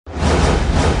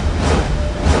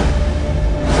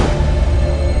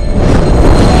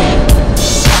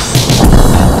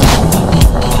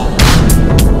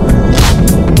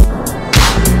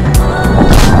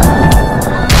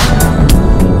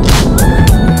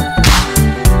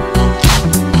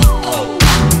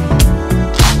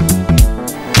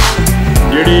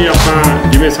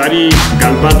जिवें सारी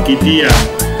गलबात की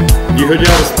जिहो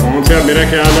जिहा रिस्पॉन्स है मेरा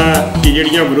ख्याल है कि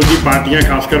जिहड़ियां विरोधी पार्टियां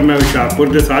खासकर मैं हुशियारपुर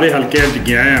के सारे हल्के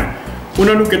गया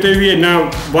उन्होंने किते भी इन्ना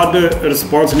वध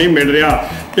रिस्पॉन्स नहीं मिल रहा।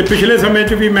 तो पिछले समय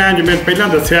भी मैं जिवें पहलां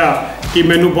दस्सिया कि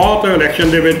मैनू बहुत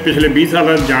इलैक्शन दे विच पिछले 20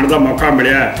 साल जाण दा मौका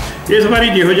मिलिया। इस बारी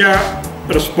जिहो जिहा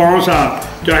रिस्पॉन्स आ,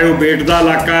 चाहे वह बेट का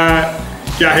इलाका है,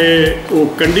 चाहे वो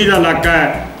कंढी का इलाका है,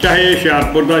 चाहे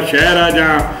हुशियारपुर का शहर है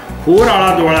जां होर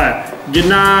आला दुआला है,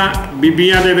 जिन्ना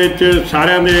बीबियां दे विच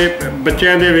सारियां दे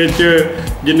बच्चों दे विच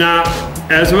जिन्ना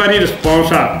इस बारी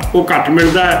रिस्पॉन्स आ वो घट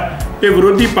मिलता है। तो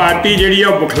विरोधी पार्टी जिहड़ी आ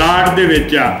बुखलाहट दे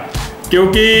विच आ,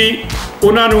 क्योंकि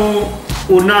उन्होंने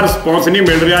उन्ना रिस्पॉन्स नहीं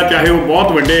मिल रहा, चाहे वो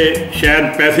बहुत वड्डे शायद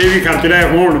पैसे भी खर्च रहे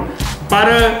होण, पर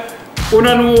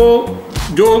उन्होंने वो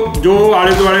जो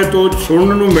आले दुआले तो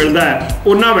सुनने नूं मिलता है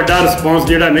उन्ना वड्डा रिस्पॉन्स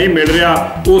जिहड़ा नहीं मिल रहा।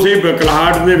 उस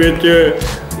बुखलाहट दे विच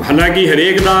हालांकि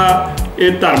हरेक का ये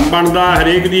धर्म बनता,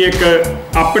 हरेक की एक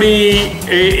अपनी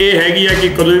ये हैगी है कि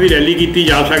कदों भी रैली की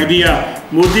जा सकती है।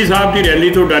 मोदी साहब की रैली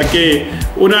तो डर के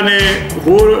उन्होंने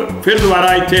होर फिर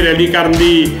दोबारा इत्थे रैली करने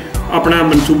की अपना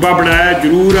मनसूबा बनाया।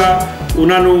 जरूर आ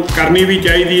उन्होंने करनी भी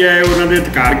चाहिए है, उन्होंने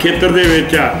अधिकार खेत्र दे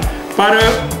विच आ, पर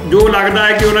जो लगता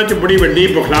है कि उन्होंने बड़ी वड्डी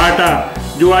बुखलाहट आ।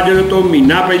 जो अज तो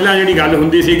महीना पहला जी गल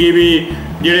होंदी सी भी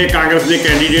जिहड़े कांग्रेस के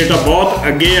कैंडीडेट आ बहुत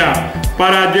अगे आ,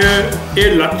 पर अज ये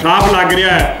साफ लग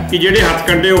रहा है कि जिहड़े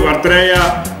हथकंडे वो वरत रहे आ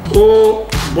वो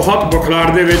बहुत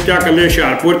बुखलाहट दे विच आ। कल्ले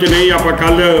हुशियारपुर च नहीं, आपां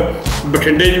कल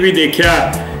बठिंडे च भी देखिया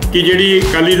कि जिहड़ी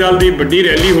अकाली दल की वड्डी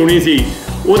रैली होनी सी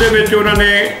उहदे विच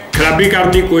उन्होंने खराबी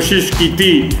करने की कोशिश की।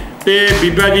 ते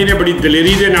बीबा जी ने बड़ी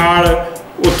दलेरी दे नाल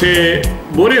उत्थे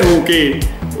बोरे हो के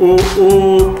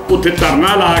उत्थे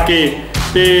धरना ला के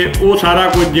ते वो सारा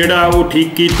कुछ जिहड़ा वो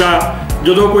ठीक कीता।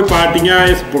 जदों कोई पार्टियां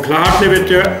इस बुखलाहट दे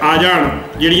विच आ जाण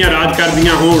जिहड़ियां राज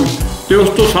करदियां होण ते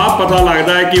उस तो साफ पता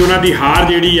लगता है कि उन्हां दी हार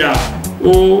जिहड़ी आ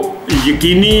वो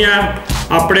यकीनी आ।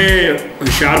 अपने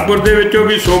हुशियारपुर दे विचों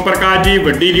भी सो प्रकाश जी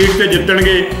वड्डी लीड ते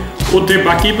जितणगे, उत्थे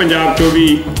बाकी पंजाब चों भी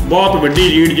बहुत वड्डी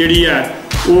लीड जिहड़ी आ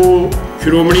वो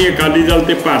श्रोमणी अकाली दल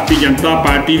ते भारतीय जनता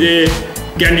पार्टी के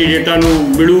कैंडीडेटां नूं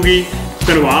मिलूगी।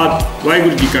 धन्यवाद।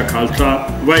 वाहिगुरू जी का खालसा,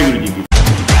 वाहिगुरू जी की